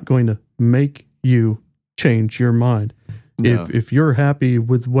Christ is not going to make you change your mind. No. If you're happy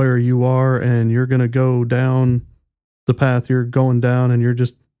with where you are and you're going to go down the path you're going down, and you're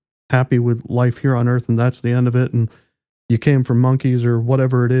just happy with life here on earth, and that's the end of it, and you came from monkeys or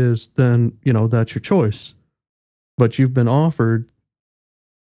whatever it is, then, that's your choice. But you've been offered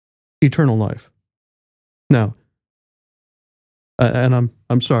eternal life. Now, and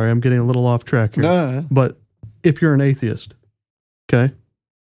I'm sorry, I'm getting a little off track here. No. But if you're an atheist, okay?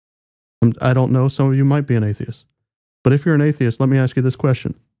 I don't know, some of you might be an atheist. But if you're an atheist, let me ask you this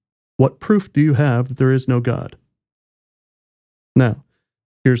question. What proof do you have that there is no God? Now,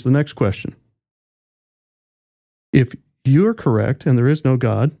 here's the next question. If you're correct and there is no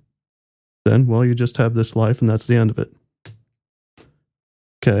God, then, well, you just have this life and that's the end of it.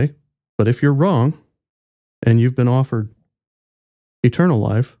 Okay, but if you're wrong and you've been offered eternal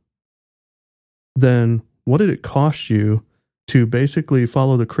life, then what did it cost you to basically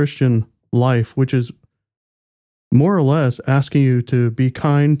follow the Christian life, which is more or less asking you to be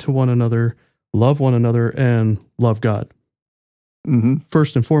kind to one another, love one another, and love God?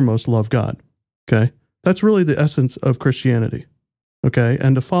 First and foremost, love God. Okay? That's really the essence of Christianity. Okay?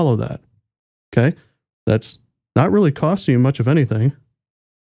 And to follow that. Okay? That's not really costing you much of anything,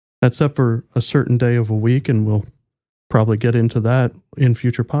 except for a certain day of a week, and we'll probably get into that in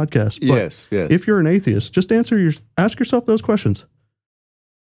future podcasts. But yes. if you're an atheist, just ask yourself those questions.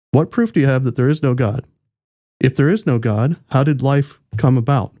 What proof do you have that there is no God? If there is no God, how did life come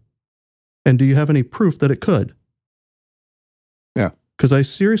about? And do you have any proof that it could? Yeah. Because I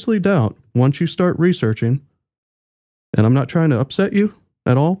seriously doubt, once you start researching, and I'm not trying to upset you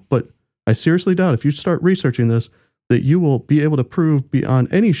at all, but I seriously doubt if you start researching this, that you will be able to prove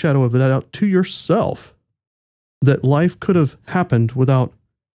beyond any shadow of a doubt to yourself that life could have happened without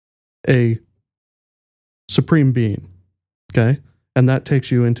a supreme being. Okay? And that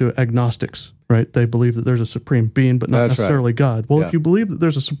takes you into agnostics, right? They believe that there's a supreme being, but not That's necessarily right. God. Well, if you believe that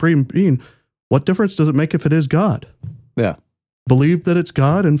there's a supreme being, what difference does it make if it is God? Yeah. Believe that it's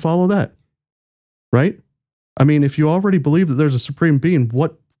God and follow that, right? I mean, if you already believe that there's a supreme being,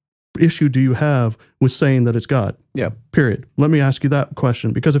 what issue do you have with saying that it's God? Yeah. Period. Let me ask you that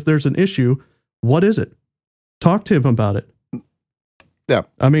question, because if there's an issue, what is it? Talk to him about it. Yeah.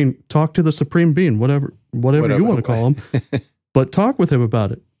 I mean, talk to the supreme being, whatever you want to call him, but talk with him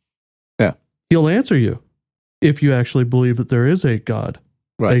about it. Yeah. He'll answer you if you actually believe that there is a God,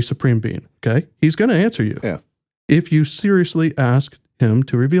 a supreme being. Okay? He's going to answer you. Yeah. If you seriously ask him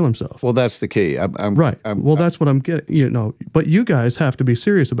to reveal himself. Well, that's the key. That's what I'm getting. But you guys have to be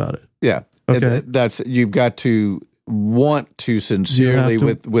serious about it. Yeah. Okay. You've got to want to sincerely,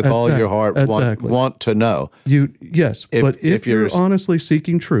 with all your heart, want to know. But if you're honestly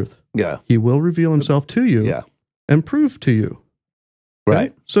seeking truth, he will reveal himself to you and prove to you.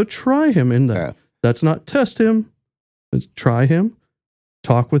 Right. So try him in that. Yeah. That's not test him. It's try him,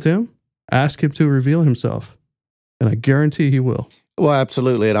 talk with him, ask him to reveal himself. And I guarantee he will. Well,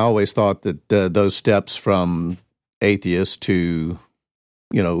 absolutely. And I always thought that those steps from atheist to,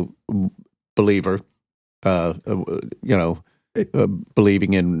 believer,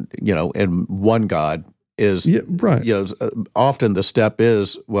 believing in, in one God is, often the step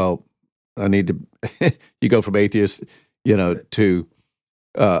is, well, I need to, you go from atheist, to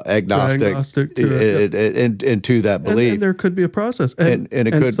agnostic to that belief. And there could be a process.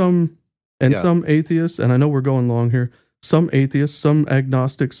 Some atheists, and I know we're going long here, some atheists, some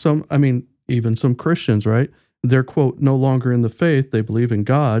agnostics, even some Christians, right? They're, quote, no longer in the faith. They believe in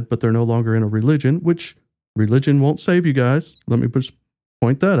God, but they're no longer in a religion, which religion won't save you guys. Let me just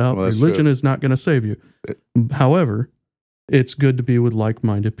point that out. Well, religion is not going to save you. However, it's good to be with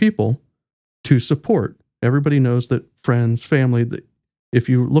like-minded people to support. Everybody knows that friends, family, if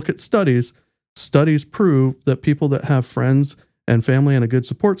you look at studies prove that people that have friends and family and a good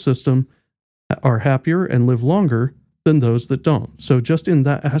support system are happier and live longer than those that don't. So just in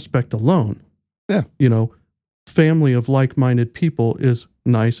that aspect alone, family of like-minded people is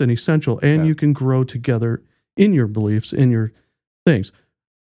nice and essential, and you can grow together in your beliefs, in your things.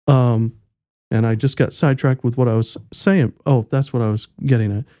 And I just got sidetracked with what I was saying. Oh, that's what I was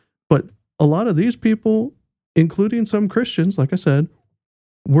getting at. But a lot of these people, including some Christians, like I said,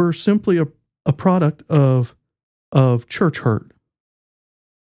 were simply a product of church hurt.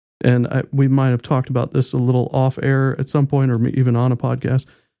 And we might have talked about this a little off air at some point, or even on a podcast,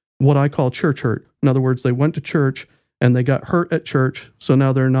 what I call church hurt. In other words, they went to church and they got hurt at church. So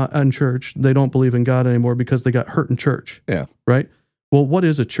now they're not in church. They don't believe in God anymore because they got hurt in church. Yeah. Right? Well, what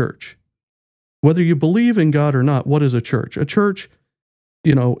is a church? Whether you believe in God or not, what is a church? A church,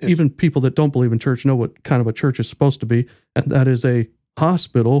 even people that don't believe in church know what kind of a church is supposed to be. And that is a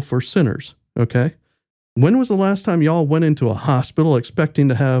hospital for sinners. Okay? When was the last time y'all went into a hospital expecting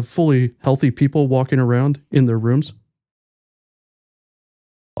to have fully healthy people walking around in their rooms?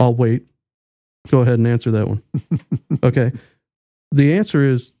 I'll wait. Go ahead and answer that one. Okay. The answer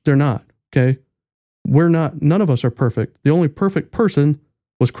is they're not. Okay. We're not, none of us are perfect. The only perfect person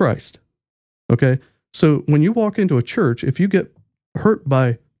was Christ. Okay. So when you walk into a church, if you get hurt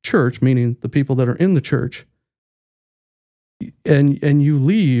by church, meaning the people that are in the church, and you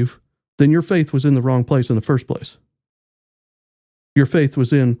leave, then your faith was in the wrong place in the first place. Your faith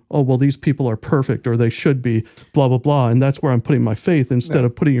was in, oh, well, these people are perfect, or they should be, blah, blah, blah. And that's where I'm putting my faith instead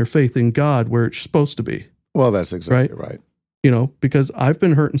of putting your faith in God where it's supposed to be. Well, that's exactly right. Because I've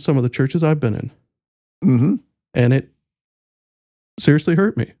been hurt in some of the churches I've been in. Mm-hmm. And it seriously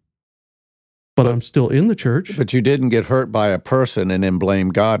hurt me. But I'm still in the church. But you didn't get hurt by a person and then blame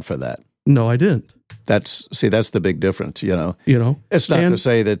God for that. No, I didn't. That's the big difference, It's not to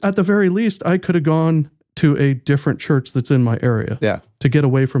say that... At the very least, I could have gone to a different church that's in my area. Yeah. To get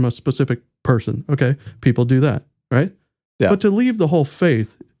away from a specific person. Okay. People do that, right? Yeah. But to leave the whole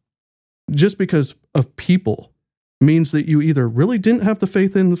faith just because of people means that you either really didn't have the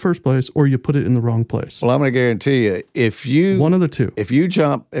faith in the first place or you put it in the wrong place. Well, I'm going to guarantee you, one of the two. If you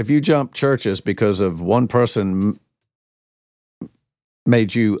jump churches because of one person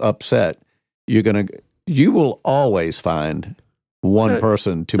made you upset, you will always find one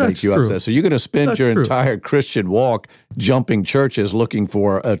person to make you upset. So you're going to spend your entire Christian walk jumping churches looking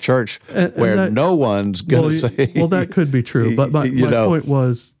for a church where no one's going to say... Well, that could be true. But my point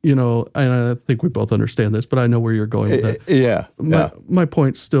was, and I think we both understand this, but I know where you're going with that. Yeah. My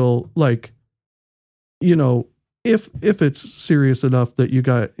point's still like, if it's serious enough that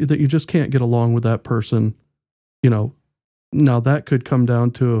you just can't get along with that person, now that could come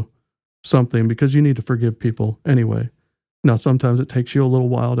down to something because you need to forgive people anyway. Now, sometimes it takes you a little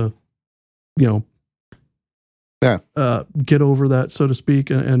while to, get over that, so to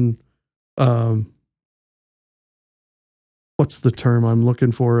speak. And what's the term I'm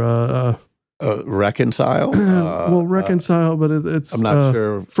looking for? Reconcile? Reconcile, but it's... I'm not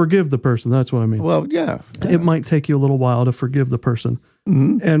sure. Forgive the person. That's what I mean. Well, yeah. It might take you a little while to forgive the person.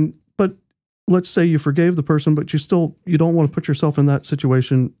 Mm-hmm. But let's say you forgave the person, but you don't want to put yourself in that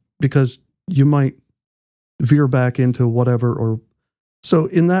situation because you might veer back into whatever or So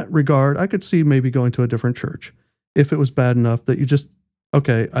in that regard, I could see maybe going to a different church if it was bad enough that you just,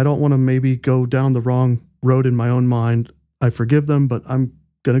 okay, I don't want to maybe go down the wrong road in my own mind. I forgive them, but I'm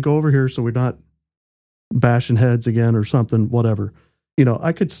going to go over here so we're not bashing heads again or something, whatever.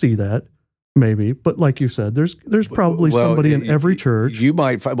 I could see that maybe, but like you said, there's probably somebody in every church. You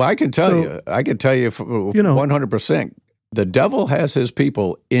might. I can tell you 100%. The devil has his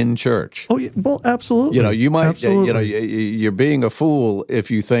people in church. Oh, yeah, well, absolutely. You might. Absolutely. You're being a fool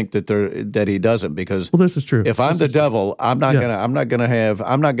if you think that he doesn't. Because this is true. If I'm the devil, I'm not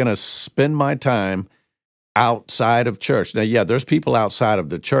gonna spend my time outside of church. Now, yeah, there's people outside of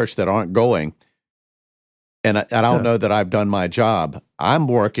the church that aren't going, and I don't know that I've done my job. I'm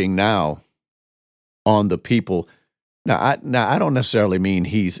working now on the people. Now, I don't necessarily mean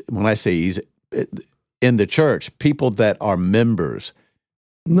when I say he's in the church, people that are members.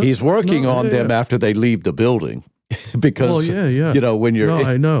 He's working on them after they leave the building, because when you're,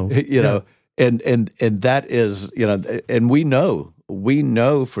 I know, and that is, and we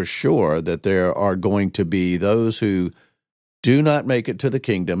know for sure that there are going to be those who do not make it to the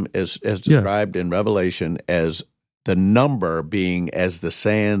kingdom, as described in Revelation, as the number being as the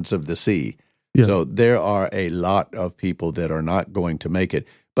sands of the sea. Yeah. So there are a lot of people that are not going to make it.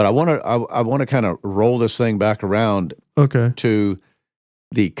 But I want to kind of roll this thing back around to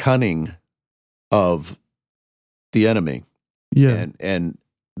the cunning of the enemy. Yeah. And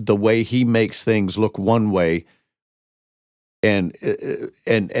the way he makes things look one way, and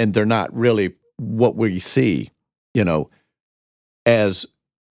they're not really what we see, as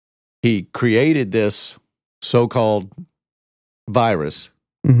he created this so-called virus,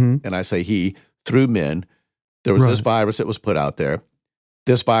 and I say he, through men. There was this virus that was put out there.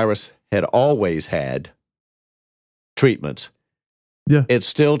 This virus had always had treatments. Yeah. It's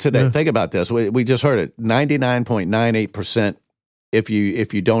still today. Yeah. Think about this. We just heard it. 99.98% if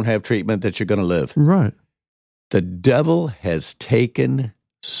you don't have treatment that you're going to live. Right. The devil has taken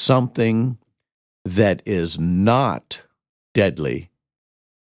something that is not deadly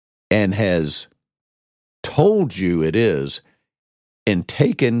and has told you it is, and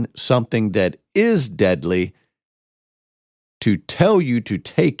taken something that is deadly to tell you to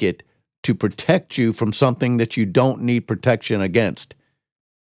take it to protect you from something that you don't need protection against.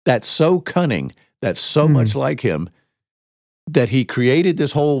 That's so cunning. That's so much like him, that he created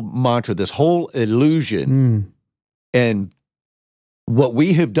this whole mantra, this whole illusion. And what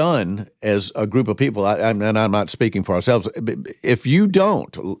we have done as a group of people, and I'm not speaking for ourselves, if you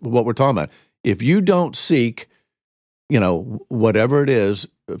don't, what we're talking about, if you don't seek, whatever it is,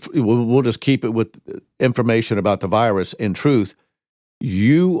 we'll just keep it with information about the virus and truth,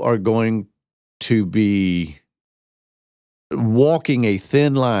 you are going to be walking a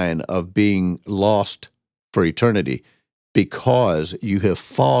thin line of being lost for eternity, because you have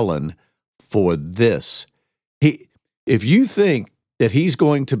fallen for this. If you think that he's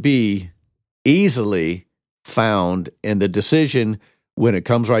going to be easily found, and the decision, when it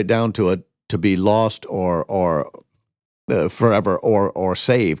comes right down to it, to be lost or forever or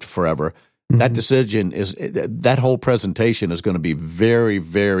saved forever, that decision is, that whole presentation is going to be very,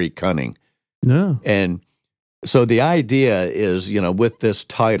 very cunning. Yeah. And so the idea is, with this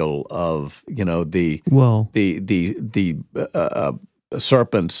title of, the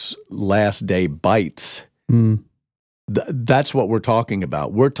serpent's last day bites, that's what we're talking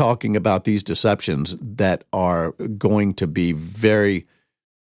about. We're talking about these deceptions that are going to be very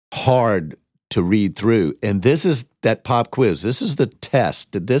hard to read through. And this is that pop quiz. This is the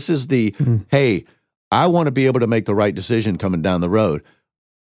test. This is the, hey, I want to be able to make the right decision coming down the road,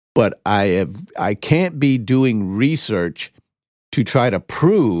 but I can't be doing research to try to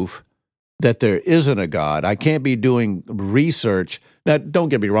prove that there isn't a God. I can't be doing research. Now, don't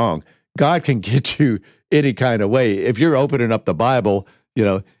get me wrong. God can get you any kind of way. If you're opening up the Bible,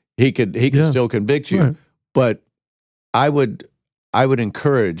 he can still convict you. Right. But I would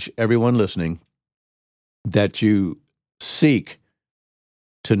encourage everyone listening that you seek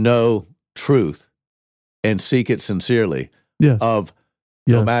to know truth, and seek it sincerely. Yeah.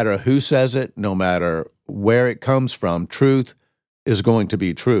 No matter who says it, no matter where it comes from, truth is going to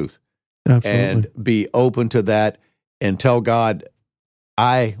be truth. Absolutely. And be open to that, and tell God,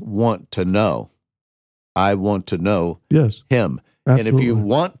 I want to know. I want to know him. Absolutely. And if you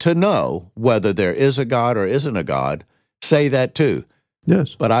want to know whether there is a God or isn't a God, say that too.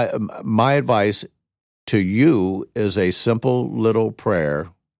 Yes. But my advice to you is a simple little prayer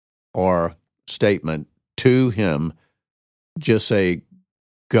or statement to him. Just say,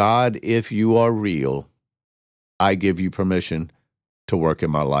 God, if you are real, I give you permission to work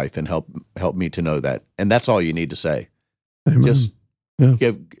in my life, and help me to know that. And that's all you need to say. Amen.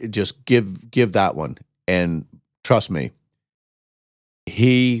 Yeah. Give that one. And trust me,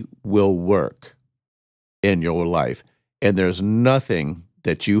 he will work in your life. And there's nothing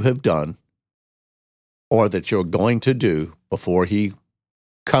that you have done or that you're going to do before he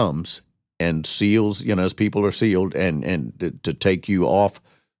comes and seals, as people are sealed, and to take you off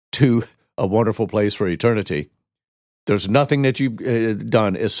to a wonderful place for eternity. There's nothing that you've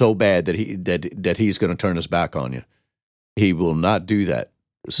done is so bad that he's going to turn his back on you. He will not do that.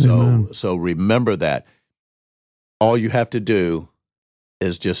 So remember that. All you have to do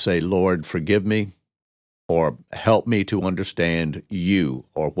is just say, Lord, forgive me, or help me to understand you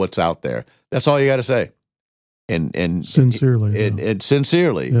or what's out there. That's all you got to say. And sincerely, and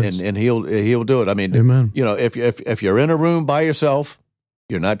sincerely, yes. and he'll do it. I mean, Amen. If you're in a room by yourself,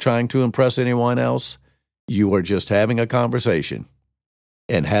 you're not trying to impress anyone else. You are just having a conversation,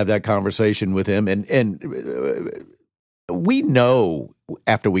 and have that conversation with him. And we know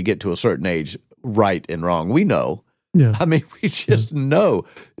after we get to a certain age, right and wrong. We know. Yeah. I mean, we just know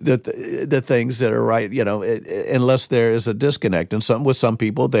that the things that are right, unless there is a disconnect. And with some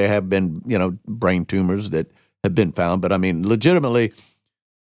people, there have been, brain tumors that have been found. But I mean, legitimately,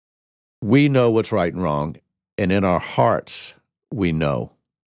 we know what's right and wrong. And in our hearts, we know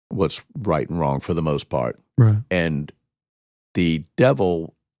what's right and wrong for the most part. Right. And the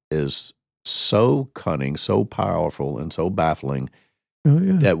devil is so cunning, so powerful, and so baffling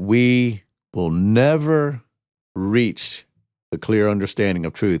that we will never reach the clear understanding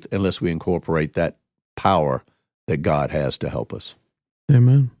of truth unless we incorporate that power that God has to help us.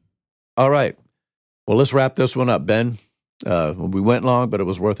 Amen. All right. Well, let's wrap this one up, Ben. We went long, but it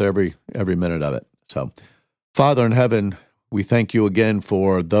was worth every minute of it. So, Father in heaven, we thank you again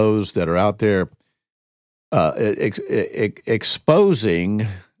for those that are out there exposing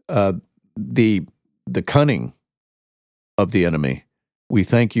the cunning of the enemy. We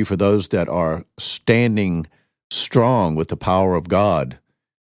thank you for those that are standing strong with the power of God,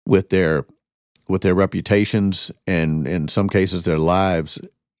 with their reputations, and in some cases their lives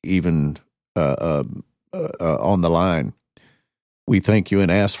even on the line. We thank you and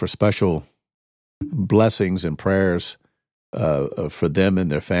ask for special blessings and prayers for them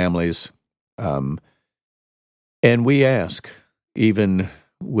and their families. And we ask, even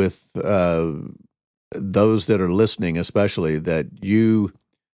with those that are listening especially, that you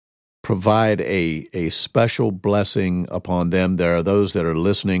provide a special blessing upon them. There are those that are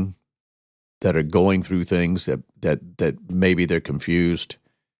listening that are going through things that maybe they're confused.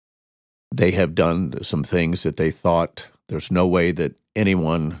 They have done some things that they thought there's no way that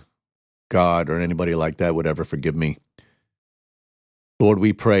anyone, God or anybody like that, would ever forgive me. Lord,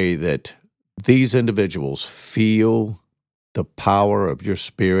 we pray that these individuals feel the power of your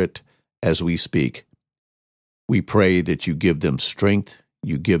Spirit as we speak. We pray that you give them strength,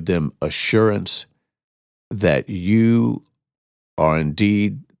 you give them assurance that you are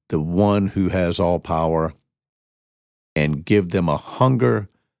indeed the one who has all power, and give them a hunger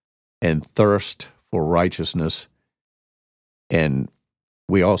and thirst for righteousness. And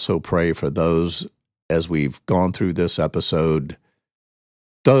we also pray for those, as we've gone through this episode,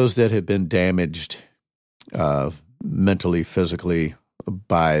 those that have been damaged mentally, physically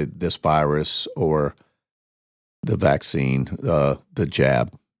by this virus or the vaccine, the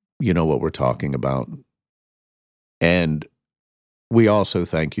jab. You know what we're talking about. And we also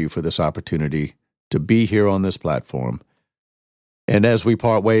thank you for this opportunity to be here on this platform. And as we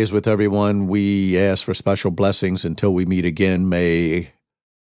part ways with everyone, we ask for special blessings until we meet again. May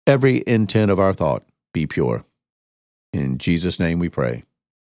every intent of our thought be pure. In Jesus' name we pray.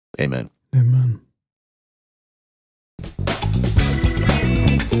 Amen. Amen.